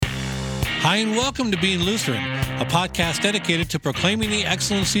Hi, and welcome to Being Lutheran, a podcast dedicated to proclaiming the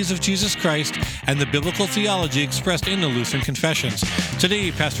excellencies of Jesus Christ and the biblical theology expressed in the Lutheran Confessions.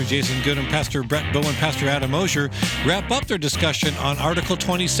 Today, Pastor Jason Goodham, Pastor Brett Bowe, and Pastor Adam Osier wrap up their discussion on Article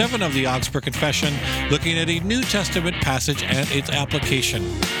 27 of the Augsburg Confession, looking at a New Testament passage and its application.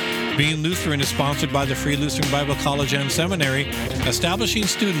 Being Lutheran is sponsored by the Free Lutheran Bible College and Seminary, establishing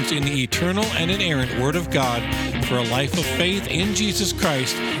students in the eternal and inerrant Word of God for a life of faith in Jesus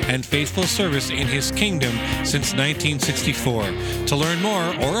Christ and faithful service in His kingdom since 1964. To learn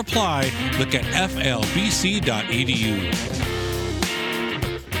more or apply, look at flbc.edu.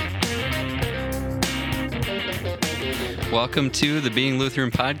 Welcome to the Being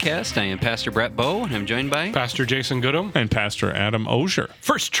Lutheran podcast. I am Pastor Brett Bowe, and I'm joined by Pastor Jason Goodham and Pastor Adam Osier.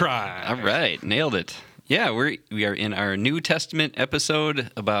 First try. All right, nailed it. Yeah, we are in our New Testament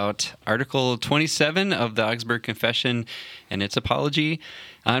episode about Article 27 of the Augsburg Confession and its apology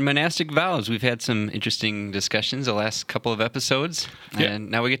on monastic vows. We've had some interesting discussions the last couple of episodes,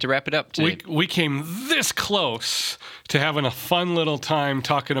 and now we get to wrap it up today. We came this close to having a fun little time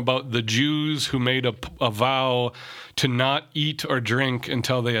talking about the Jews who made a vow to not eat or drink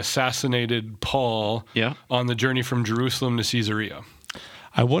until they assassinated Paul on the journey from Jerusalem to Caesarea.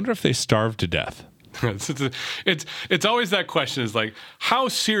 I wonder if they starved to death. It's always that question, is like, how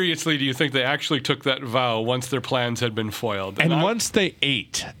seriously do you think they actually took that vow once their plans had been foiled? And once they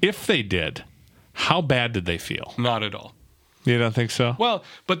ate, if they did, how bad did they feel? Not at all. You don't think so? Well,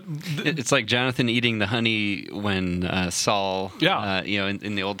 but it's like Jonathan eating the honey when Saul,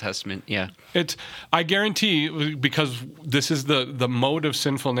 in the Old Testament. Yeah, I guarantee, because this is the mode of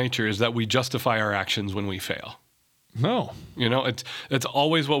sinful nature, is that we justify our actions when we fail. No, it's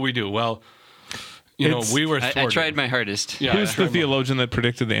always what we do. Well, we were thwarted. I tried my hardest. Yeah, who's the theologian that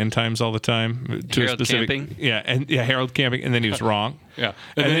predicted the end times all the time? Harold Camping. Harold Camping, and then he was wrong. Yeah,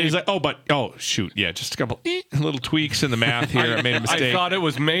 and then he's like, just a couple little tweaks in the math here. I made a mistake. I thought it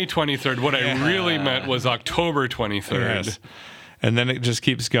was May 23rd. What I really meant was October 23rd. Yes. And then it just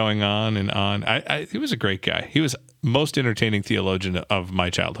keeps going on and on. He was a great guy. He was most entertaining theologian of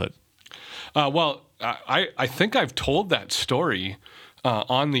my childhood. I think I've told that story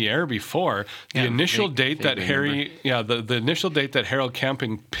on the air before. The initial date that the initial date that Harold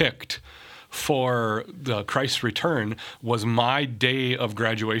Camping picked for the Christ's return was my day of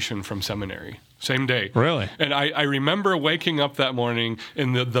graduation from seminary. Same day. Really? And I remember waking up that morning,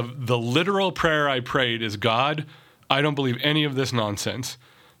 and the literal prayer I prayed is, God, I don't believe any of this nonsense,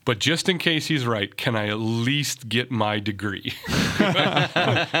 but just in case he's right, can I at least get my degree? Can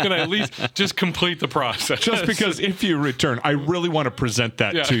I at least just complete the process? Just because if you return, I really want to present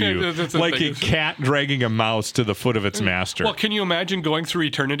that to you. Like a cat dragging a mouse to the foot of its master. Well, can you imagine going through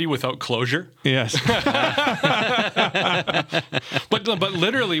eternity without closure? Yes. But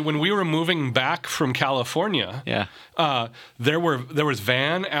literally, when we were moving back from California, there was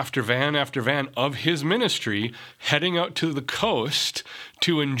van after van after van of his ministry heading out to the coast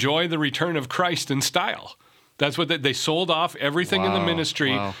to enjoy the return of Christ in style. That's what they sold off everything in the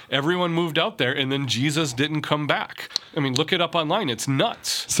ministry. Wow. Everyone moved out there, and then Jesus didn't come back. I mean, look it up online. It's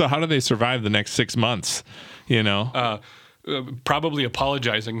nuts. So how do they survive the next 6 months? Probably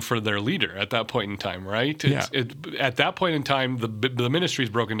apologizing for their leader at that point in time, right? At that point in time, the ministry's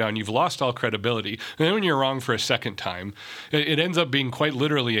broken down. You've lost all credibility. And then when you're wrong for a second time, it ends up being quite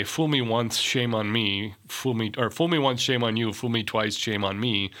literally a fool me once, shame on me, fool me once, shame on you, fool me twice, shame on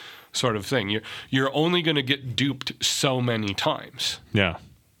me sort of thing. You're only going to get duped so many times. Yeah.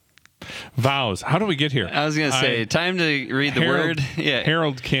 Vows. How do we get here? I was going to say, time to read the word. Yeah,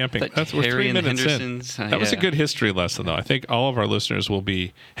 Harold Camping. That's we're 3 minutes in. That was a good history lesson, though. I think all of our listeners will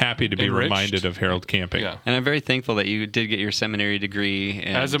be happy to be reminded of Harold Camping. Yeah. And I'm very thankful that you did get your seminary degree.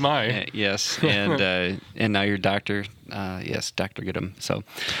 And, as am I. Yes, and now you're doctor. Yes, Dr. Goodham. So,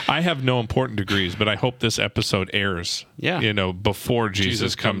 I have no important degrees, but I hope this episode airs. Before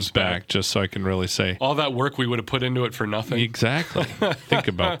Jesus comes back, just so I can really say all that work we would have put into it for nothing. Exactly. Think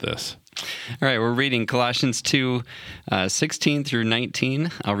about this. All right, we're reading Colossians 2, 16 through 19.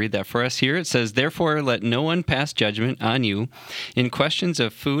 I'll read that for us here. It says, "Therefore, let no one pass judgment on you in questions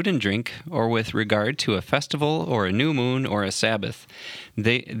of food and drink, or with regard to a festival, or a new moon, or a Sabbath.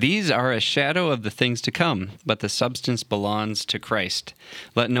 These are a shadow of the things to come, but the substance belongs to Christ.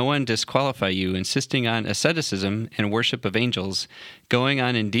 Let no one disqualify you, insisting on asceticism and worship of angels, going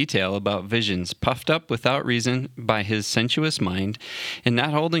on in detail about visions, puffed up without reason by his sensuous mind, and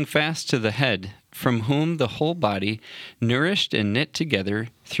not holding fast to the head, from whom the whole body, nourished and knit together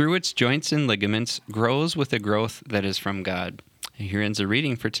through its joints and ligaments, grows with a growth that is from God." And here ends the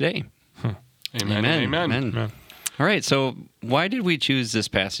reading for today. Amen. Amen. All right, so why did we choose this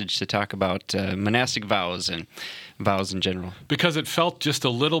passage to talk about monastic vows and vows in general? Because it felt just a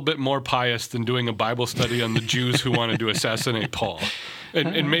little bit more pious than doing a Bible study on the Jews who wanted to assassinate Paul.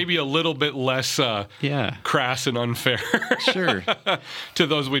 And maybe a little bit less crass and unfair sure. to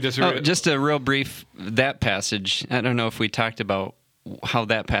those we disagree with. Just a real brief, that passage, I don't know if we talked about how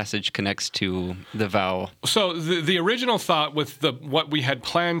that passage connects to the vow. So the original thought with what we had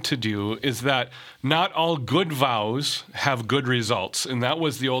planned to do is that not all good vows have good results. And that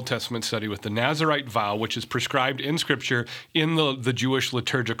was the Old Testament study with the Nazirite vow, which is prescribed in Scripture in the Jewish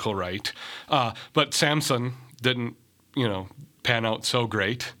liturgical rite. But Samson didn't, pan out so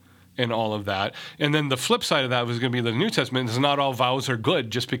great in all of that. And then the flip side of that was going to be the New Testament is not all vows are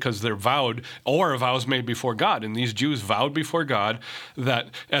good just because they're vowed or vows made before God. And these Jews vowed before God that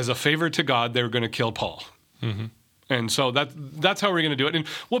as a favor to God, they were going to kill Paul. Mm-hmm. And so that's how we're going to do it. And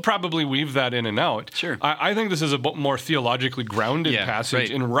we'll probably weave that in and out. Sure. I think this is a more theologically grounded passage.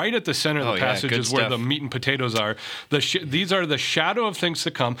 Right. And right at the center of the passage is where the meat and potatoes are. These are the shadow of things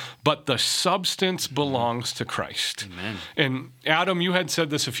to come, but the substance belongs to Christ. Amen. And Adam, you had said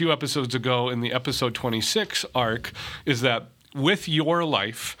this a few episodes ago in the episode 26 arc, is that with your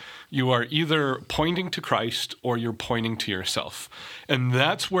life, you are either pointing to Christ or you're pointing to yourself. And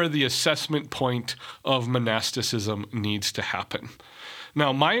that's where the assessment point of monasticism needs to happen.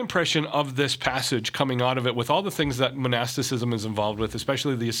 Now, my impression of this passage coming out of it, with all the things that monasticism is involved with,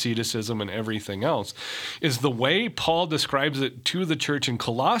 especially the asceticism and everything else, is the way Paul describes it to the church in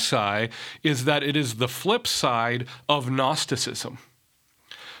Colossae is that it is the flip side of Gnosticism.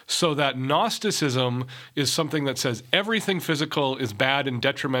 So that Gnosticism is something that says everything physical is bad and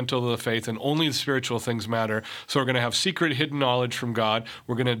detrimental to the faith and only the spiritual things matter. So we're going to have secret hidden knowledge from God.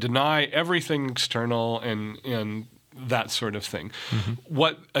 We're going to deny everything external and that sort of thing. Mm-hmm.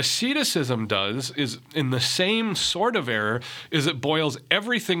 What asceticism does is, in the same sort of error, is it boils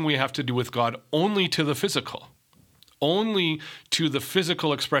everything we have to do with God only to the physical. Only to the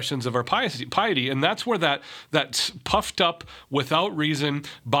physical expressions of our piety. And that's where that's puffed up without reason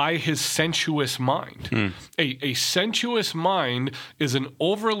by his sensuous mind. A sensuous mind is an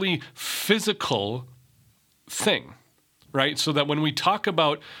overly physical thing, right? So that when we talk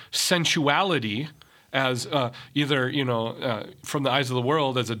about sensuality as either, from the eyes of the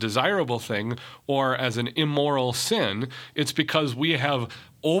world as a desirable thing or as an immoral sin, it's because we have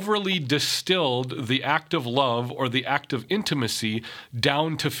overly distilled the act of love or the act of intimacy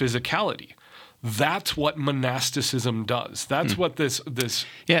down to physicality. That's what monasticism does. That's what this.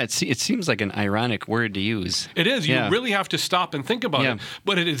 Yeah, it seems like an ironic word to use. It is. You really have to stop and think about it.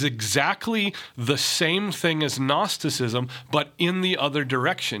 But it is exactly the same thing as Gnosticism, but in the other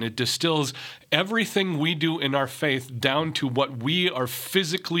direction. It distills everything we do in our faith down to what we are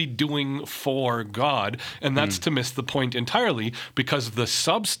physically doing for God, and that's to miss the point entirely, because the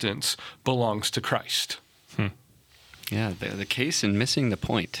substance belongs to Christ. Yeah, the case in missing the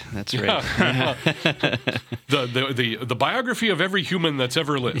point. That's right. Yeah. The biography of every human that's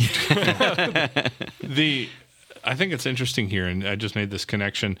ever lived. I think it's interesting here, and I just made this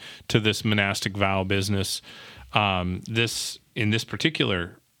connection to this monastic vow business. In this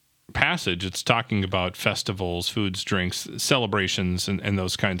particular passage, it's talking about festivals, foods, drinks, celebrations, and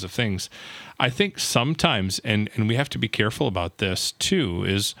those kinds of things. I think sometimes, and we have to be careful about this too,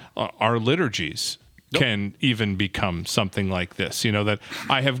 is our liturgies can even become something like this, that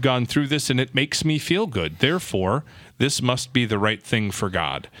I have gone through this and it makes me feel good. Therefore, this must be the right thing for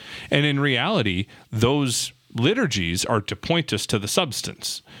God. And in reality, those liturgies are to point us to the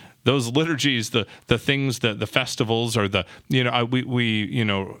substance. Those liturgies, the things, the festivals, or we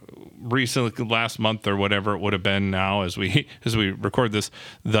recently, last month or whatever it would have been now as we record this,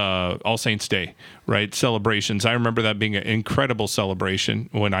 the All Saints Day, right? Celebrations. I remember that being an incredible celebration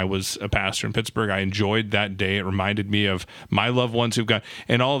when I was a pastor in Pittsburgh. I enjoyed that day. It reminded me of my loved ones who've got,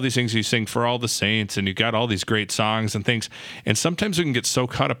 and all of these things you sing for all the saints, and you got all these great songs and things. And sometimes we can get so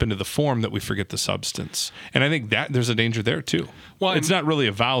caught up into the form that we forget the substance. And I think that there's a danger there too. Well, it's not really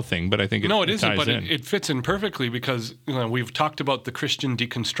a vow thing, but I think it isn't. But it fits in perfectly because we've talked about the Christian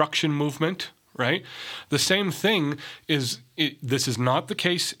deconstruction movement, right? The same thing is. This is not the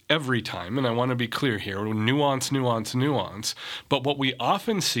case every time, and I want to be clear here. Nuance. But what we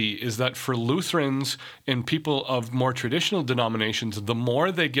often see is that for Lutherans and people of more traditional denominations, the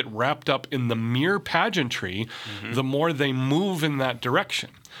more they get wrapped up in the mere pageantry, the more they move in that direction.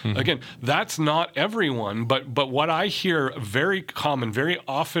 Mm-hmm. Again, that's not everyone, but what I hear very common, very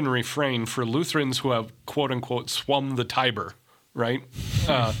often refrain for Lutherans who have, quote unquote, swum the Tiber, right,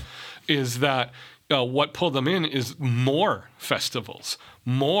 is that what pulled them in is more festivals,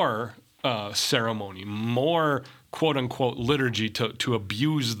 more ceremony, more quote unquote liturgy to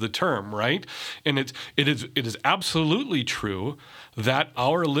abuse the term, right? And it is absolutely true that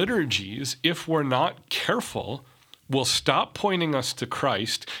our liturgies, if we're not careful, will stop pointing us to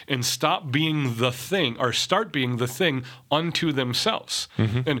Christ and stop being the thing, or start being the thing unto themselves.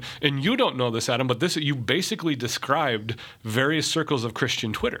 And you don't know this, Adam, but you basically described various circles of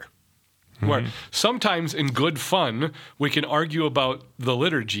Christian Twitter, where sometimes in good fun we can argue about the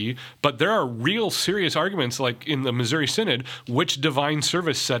liturgy, but there are real serious arguments, like in the Missouri Synod, which divine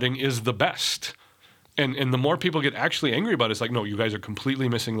service setting is the best. And the more people get actually angry about it, it's like, no, you guys are completely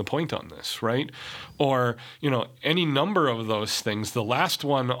missing the point on this, right? Or, any number of those things. The last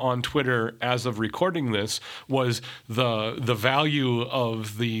one on Twitter, as of recording this, was the value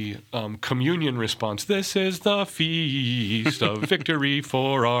of the communion response. This is the feast of victory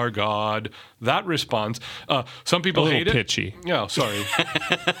for our God. That response. Some people hate it. Pitchy. Yeah, sorry.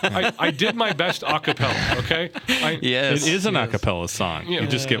 I did my best a cappella, okay? Yes. It is an a cappella song. Yeah. You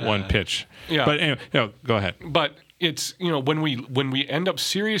just get one pitch. Yeah. But anyway, go ahead. But it's, when we end up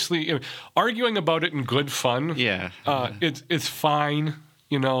seriously arguing about it in good fun, it's fine,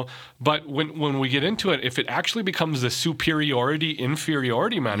 but when we get into it, if it actually becomes the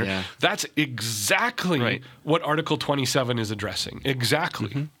inferiority manner, that's exactly what Article 27 is addressing.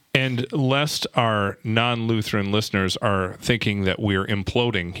 Exactly. And lest our non-Lutheran listeners are thinking that we're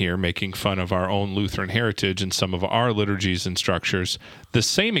imploding here, making fun of our own Lutheran heritage and some of our liturgies and structures, the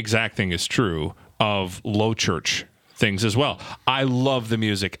same exact thing is true of low church things as well. I love the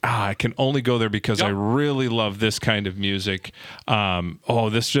music. I can only go there because I really love this kind of music.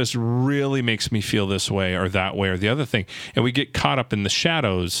 This just really makes me feel this way or that way or the other thing. And we get caught up in the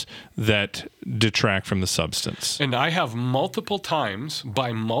shadows that detract from the substance. And I have multiple times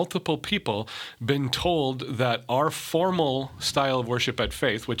by multiple people been told that our formal style of worship at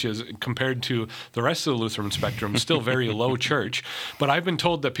Faith, which is compared to the rest of the Lutheran spectrum, still very low church, but I've been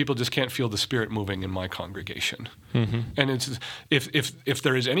told that people just can't feel the Spirit moving in my congregation. And it's if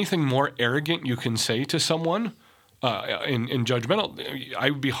there is anything more arrogant you can say to someone in judgmental, I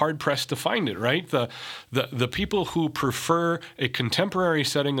would be hard pressed to find it. Right, the people who prefer a contemporary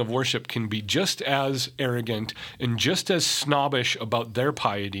setting of worship can be just as arrogant and just as snobbish about their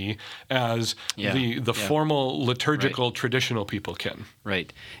piety as the formal liturgical traditional people can.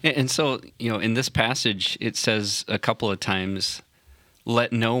 Right, and so in this passage it says a couple of times,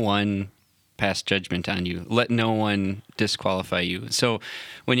 "Let no one pass judgment on you. Let no one disqualify you." So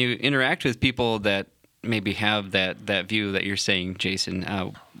when you interact with people that maybe have that view that you're saying, Jason,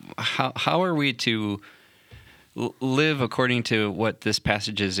 how are we to live according to what this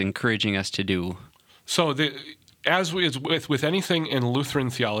passage is encouraging us to do? So as with anything in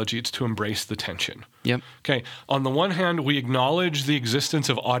Lutheran theology, it's to embrace the tension. Yep. Okay. On the one hand, we acknowledge the existence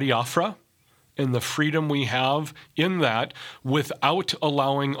of adiaphora and the freedom we have in that, without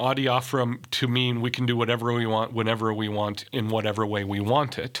allowing adiaphora to mean we can do whatever we want, whenever we want, in whatever way we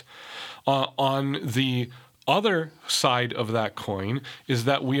want it. On the other side of that coin is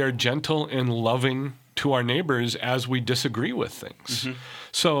that we are gentle and loving to our neighbors as we disagree with things.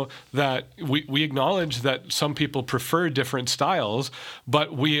 So that we acknowledge that some people prefer different styles,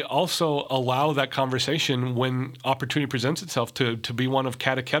 but we also allow that conversation when opportunity presents itself to be one of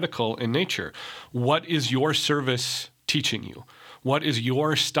catechetical in nature. What is your service teaching you? What is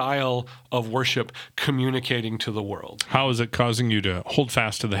your style of worship communicating to the world? How is it causing you to hold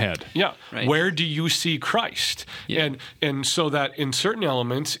fast to the head? Yeah. Right. Where do you see Christ? Yeah. And so that in certain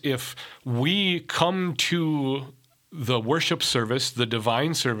elements, if we come to the worship service, the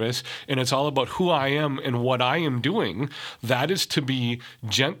divine service, and it's all about who I am and what I am doing, that is to be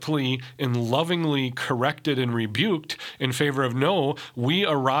gently and lovingly corrected and rebuked in favor of, no, we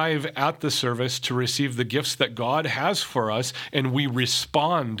arrive at the service to receive the gifts that God has for us, and we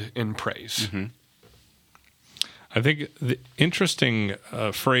respond in praise. I think the interesting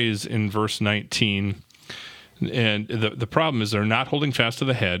phrase in verse 19, and the problem is they're not holding fast to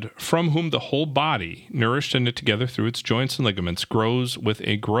the head, from whom the whole body, nourished and knit together through its joints and ligaments, grows with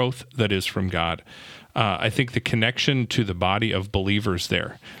a growth that is from God. I think the connection to the body of believers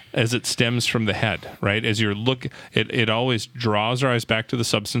there, as it stems from the head, right? As you're it always draws our eyes back to the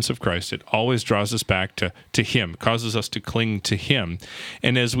substance of Christ. It always draws us back to Him, causes us to cling to Him.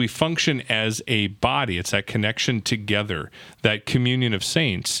 And as we function as a body, it's that connection together, that communion of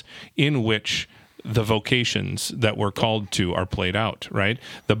saints in which the vocations that we're called to are played out, right?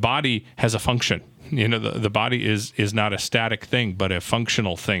 The body has a function. The body is not a static thing, but a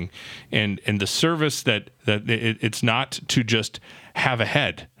functional thing. And the service it's not to just have a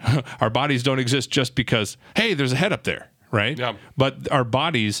head. Our bodies don't exist just because, hey, there's a head up there, right? Yeah. But our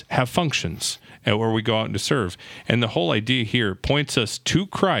bodies have functions. and where we go out and to serve. And the whole idea here points us to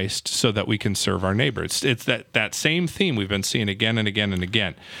Christ so that we can serve our neighbor. It's that same theme we've been seeing again and again and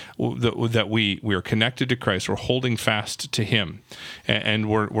again, that we are connected to Christ. We're holding fast to him, and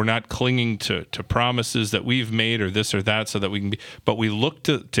we're not clinging to promises that we've made or this or that so that we can be, but we look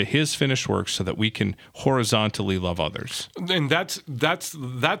to his finished work so that we can horizontally love others. And that's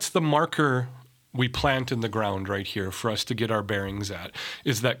the marker we plant in the ground right here for us to get our bearings at,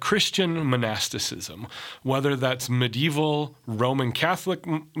 is that Christian monasticism, whether that's medieval Roman Catholic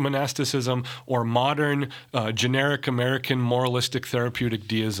monasticism or modern generic American moralistic therapeutic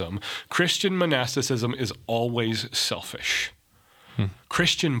deism, Christian monasticism is always selfish.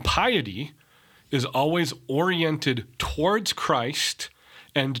 Christian piety is always oriented towards Christ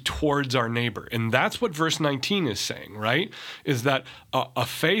and towards our neighbor. And that's what verse 19 is saying, right? Is that a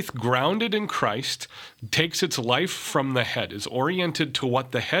faith grounded in Christ takes its life from the head, is oriented to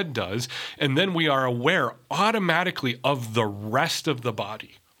what the head does, and then we are aware automatically of the rest of the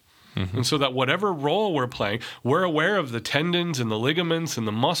body. And so that whatever role we're playing, we're aware of the tendons and the ligaments and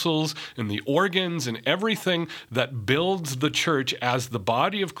the muscles and the organs and everything that builds the church as the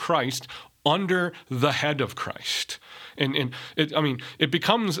body of Christ under the head of Christ. And it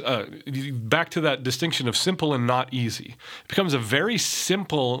becomes, back to that distinction of simple and not easy, it becomes a very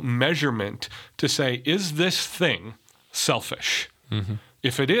simple measurement to say, is this thing selfish?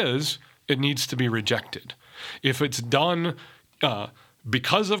 If it is, it needs to be rejected. If it's done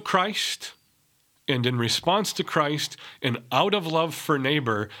because of Christ and in response to Christ and out of love for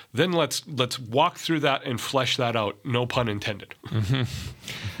neighbor, then let's walk through that and flesh that out, no pun intended.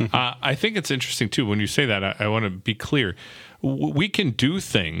 I think it's interesting, too, when you say that, I want to be clear. We can do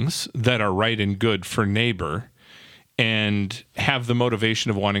things that are right and good for neighbor and have the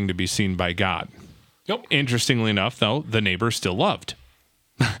motivation of wanting to be seen by God. Yep. Interestingly enough, though, the neighbor is still loved.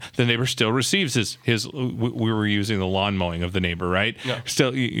 The neighbor still receives his. We were using the lawn mowing of the neighbor, right? Yeah.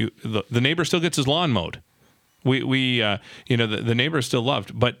 Still, the neighbor still gets his lawn mowed. The neighbor is still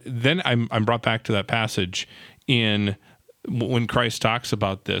loved. But then I'm brought back to that passage when Christ talks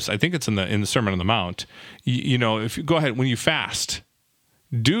about this. I think it's in the Sermon on the Mount. If you go ahead when you fast,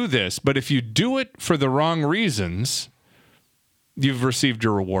 do this. But if you do it for the wrong reasons, you've received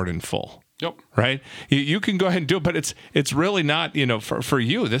your reward in full. Yep. Right? You can go ahead and do it, but it's really not, for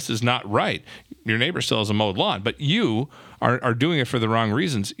you, this is not right. Your neighbor still has a mowed lawn, but you are doing it for the wrong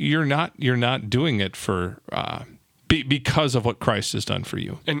reasons. You're not doing it for because of what Christ has done for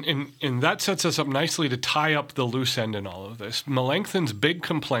you. And that sets us up nicely to tie up the loose end in all of this. Melanchthon's big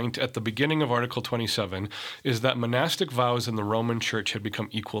complaint at the beginning of Article 27 is that monastic vows in the Roman Church had become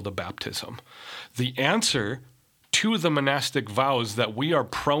equal to baptism. The answer to the monastic vows that we are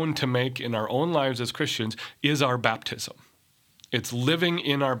prone to make in our own lives as Christians is our baptism. It's living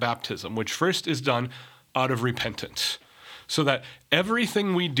in our baptism, which first is done out of repentance. So that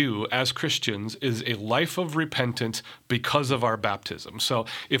everything we do as Christians is a life of repentance because of our baptism. So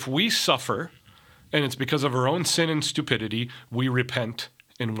if we suffer, and it's because of our own sin and stupidity, we repent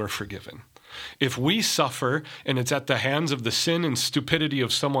and we're forgiven. If we suffer and it's at the hands of the sin and stupidity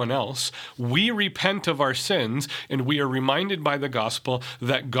of someone else, we repent of our sins and we are reminded by the gospel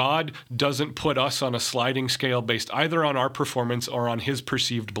that God doesn't put us on a sliding scale based either on our performance or on his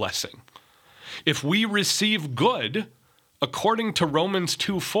perceived blessing. If we receive good, according to Romans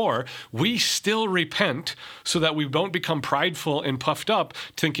 2:4, we still repent so that we don't become prideful and puffed up,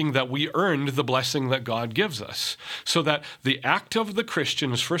 thinking that we earned the blessing that God gives us. So that the act of the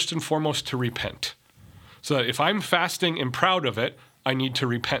Christian is first and foremost to repent. So that if I'm fasting and proud of it, I need to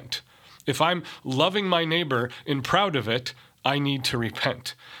repent. If I'm loving my neighbor and proud of it, I need to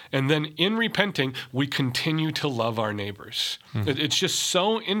repent. And then in repenting, we continue to love our neighbors. It's just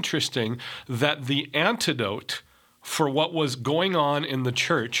so interesting that the antidote for what was going on in the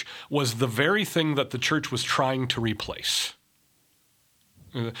church was the very thing that the church was trying to replace.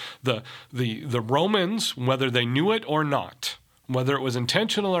 The Romans, whether they knew it or not, whether it was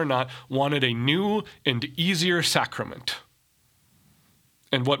intentional or not, wanted a new and easier sacrament.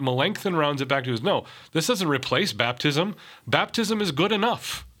 And what Melanchthon rounds it back to is, no, this doesn't replace baptism. Baptism is good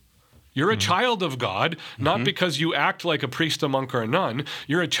enough. You're a child of God, not because you act like a priest, a monk, or a nun.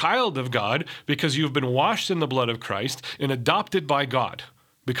 You're a child of God because you've been washed in the blood of Christ and adopted by God,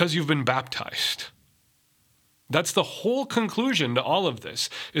 because you've been baptized. That's the whole conclusion to all of this,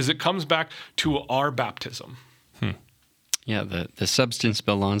 is it comes back to our baptism. Yeah, the substance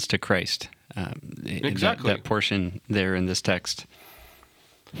belongs to Christ. Exactly. That portion there in this text.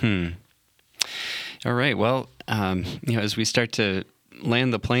 All right, well, as we start to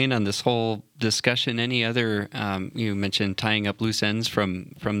land the plane on this whole discussion, any other, you mentioned tying up loose ends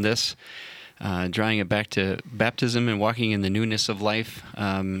from this, drawing it back to baptism and walking in the newness of life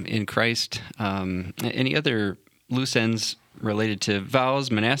in Christ. Any other loose ends related to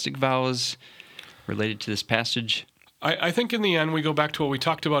vows, monastic vows, related to this passage? I think in the end, we go back to what we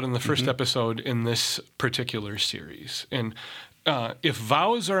talked about in the first episode in this particular series. And if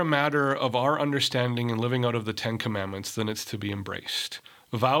vows are a matter of our understanding and living out of the Ten Commandments, then it's to be embraced.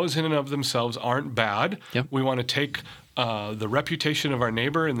 Vows in and of themselves aren't bad. Yep. We want to take the reputation of our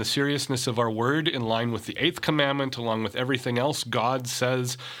neighbor and the seriousness of our word in line with the Eighth Commandment, along with everything else God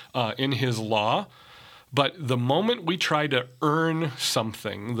says in his law. But the moment we try to earn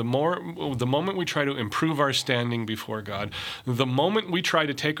something, the moment we try to improve our standing before God, the moment we try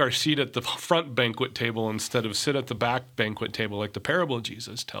to take our seat at the front banquet table instead of sit at the back banquet table like the parable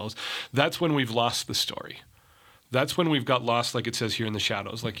Jesus tells, that's when we've lost the story. That's when we've got lost, like it says here in the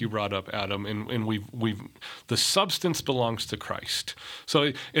shadows, like you brought up, Adam, and we've the substance belongs to Christ.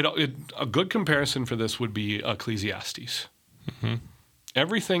 So a good comparison for this would be Ecclesiastes. Mm-hmm.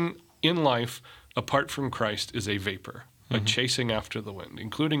 Everything in life apart from Christ is a vapor, a chasing after the wind,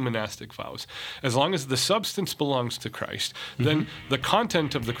 including monastic vows. As long as the substance belongs to Christ, then the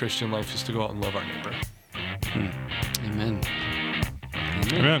content of the Christian life is to go out and love our neighbor. Amen.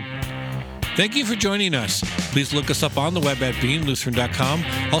 Amen. Thank you for joining us. Please look us up on the web at beinglutheran.com.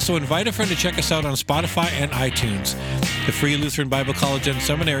 Also, invite a friend to check us out on Spotify and iTunes. The Free Lutheran Bible College and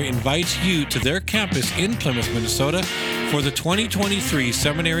Seminary invites you to their campus in Plymouth, Minnesota for the 2023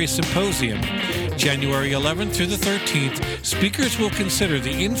 Seminary Symposium. January 11th through the 13th, speakers will consider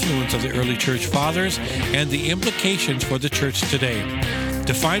the influence of the early church fathers and the implications for the church today.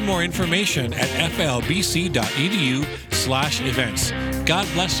 To find more information at flbc.edu/events. God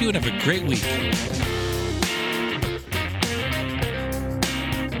bless you and have a great week.